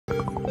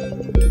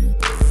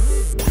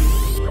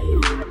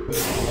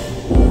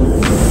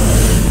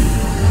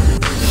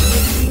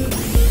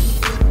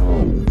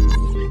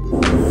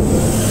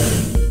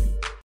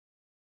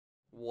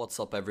What's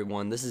up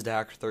everyone, this is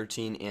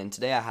Hacker13 and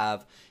today I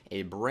have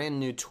a brand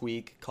new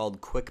tweak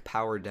called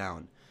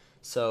QuickPowerDown.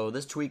 So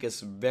this tweak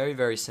is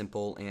very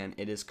simple and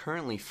it is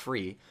currently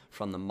free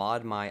from the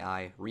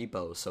ModMyEye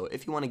repo. So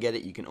if you want to get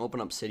it, you can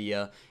open up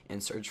Cydia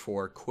and search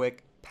for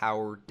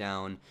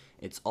QuickPowerDown.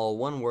 It's all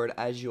one word,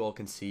 as you all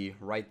can see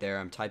right there.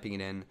 I'm typing it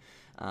in.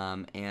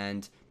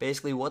 And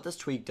basically what this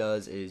tweak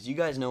does is, you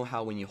guys know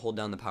how when you hold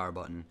down the power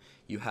button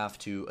you have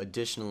to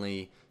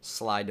additionally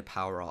slide the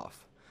power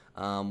off.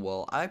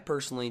 Well, I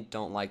personally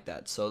don't like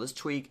that, so this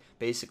tweak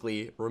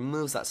basically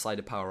removes that slide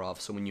to power off,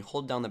 so when you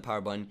hold down the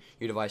power button,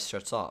 your device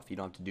shuts off. You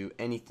don't have to do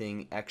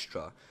anything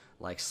extra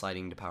like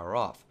sliding to power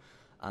off.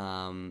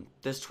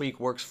 This tweak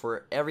works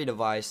for every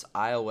device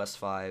iOS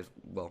 5,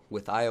 well,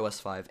 with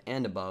iOS 5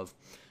 and above.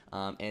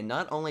 And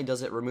not only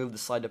does it remove the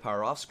slide to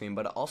power off screen,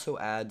 but it also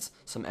adds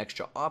some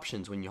extra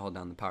options when you hold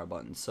down the power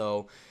button.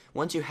 So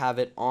once you have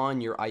it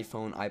on your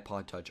iPhone,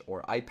 iPod Touch,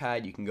 or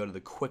iPad, you can go to the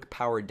Quick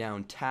Power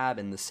Down tab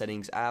in the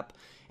Settings app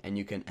and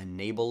you can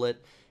enable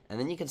it, and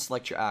then you can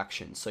select your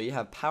actions. So you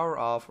have power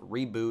off,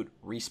 reboot,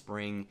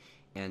 respring,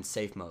 and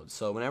safe mode.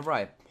 So whenever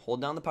I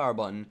hold down the power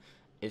button,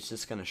 it's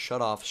just going to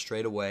shut off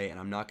straight away and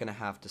I'm not going to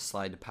have to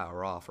slide to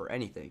power off or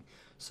anything.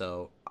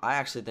 So I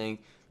actually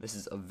think this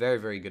is a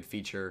very good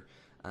feature.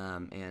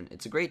 And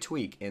it's a great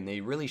tweak, and they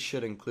really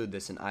should include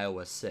this in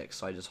iOS 6.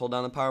 So I just hold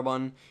down the power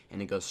button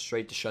and it goes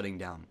straight to shutting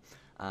down.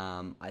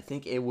 I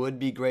think it would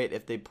be great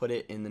if they put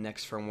it in the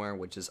next firmware,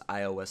 which is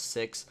iOS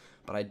 6,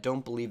 but I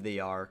don't believe they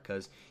are,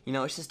 because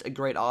it's just a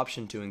great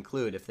option to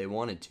include if they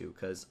wanted to,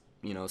 because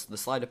the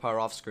slide to power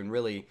off screen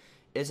really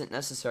isn't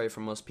necessary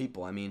for most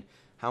people. I mean,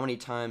 how many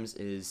times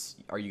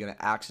are you going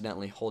to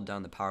accidentally hold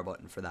down the power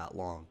button for that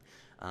long?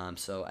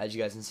 So as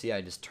you guys can see,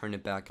 I just turned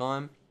it back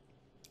on.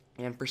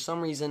 And for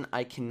some reason,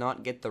 I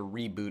cannot get the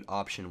reboot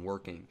option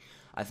working.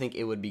 I think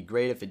it would be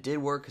great if it did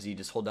work, because you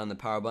just hold down the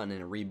power button and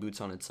it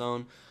reboots on its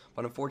own.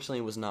 But unfortunately,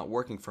 it was not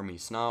working for me.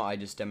 So now I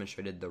just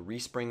demonstrated the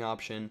respring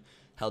option,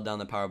 held down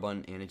the power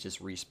button, and it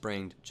just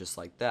respringed just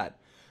like that.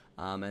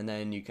 And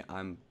then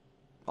I'm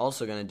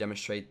also going to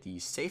demonstrate the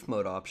safe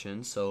mode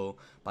option. So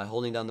by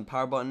holding down the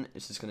power button,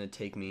 it's just going to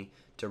take me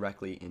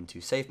directly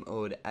into safe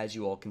mode, as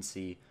you all can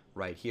see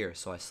right here.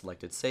 So I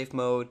selected safe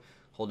mode,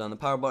 hold down the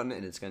power button,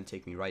 and it's going to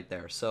take me right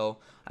there. So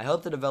I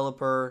hope the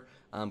developer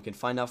can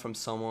find out from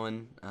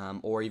someone,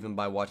 or even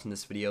by watching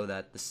this video,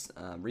 that this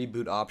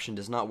reboot option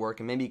does not work,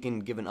 and maybe you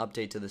can give an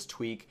update to this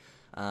tweak.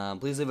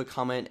 Please leave a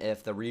comment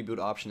if the reboot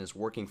option is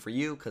working for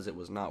you, because it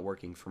was not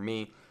working for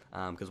me.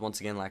 Because once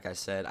again, like I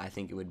said, I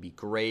think it would be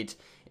great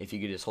if you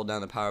could just hold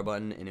down the power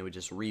button and it would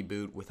just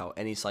reboot without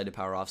any slide to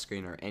power off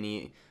screen or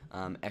any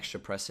extra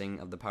pressing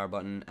of the power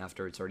button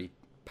after it's already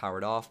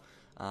powered off.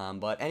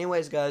 But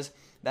anyways, guys,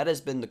 that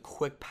has been the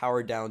Quick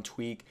Power Down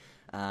tweak.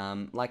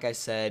 Like I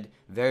said,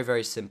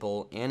 very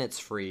simple, and it's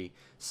free.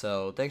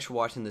 So thanks for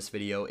watching this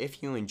video.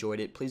 If you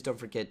enjoyed it, please don't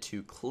forget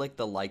to click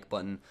the like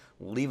button,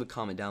 leave a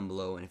comment down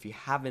below, and if you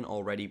haven't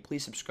already,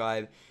 please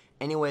subscribe.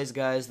 Anyways,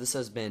 guys, this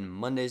has been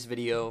Monday's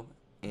video,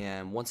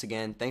 and once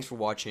again, thanks for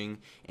watching,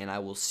 and I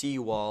will see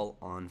you all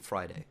on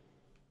Friday.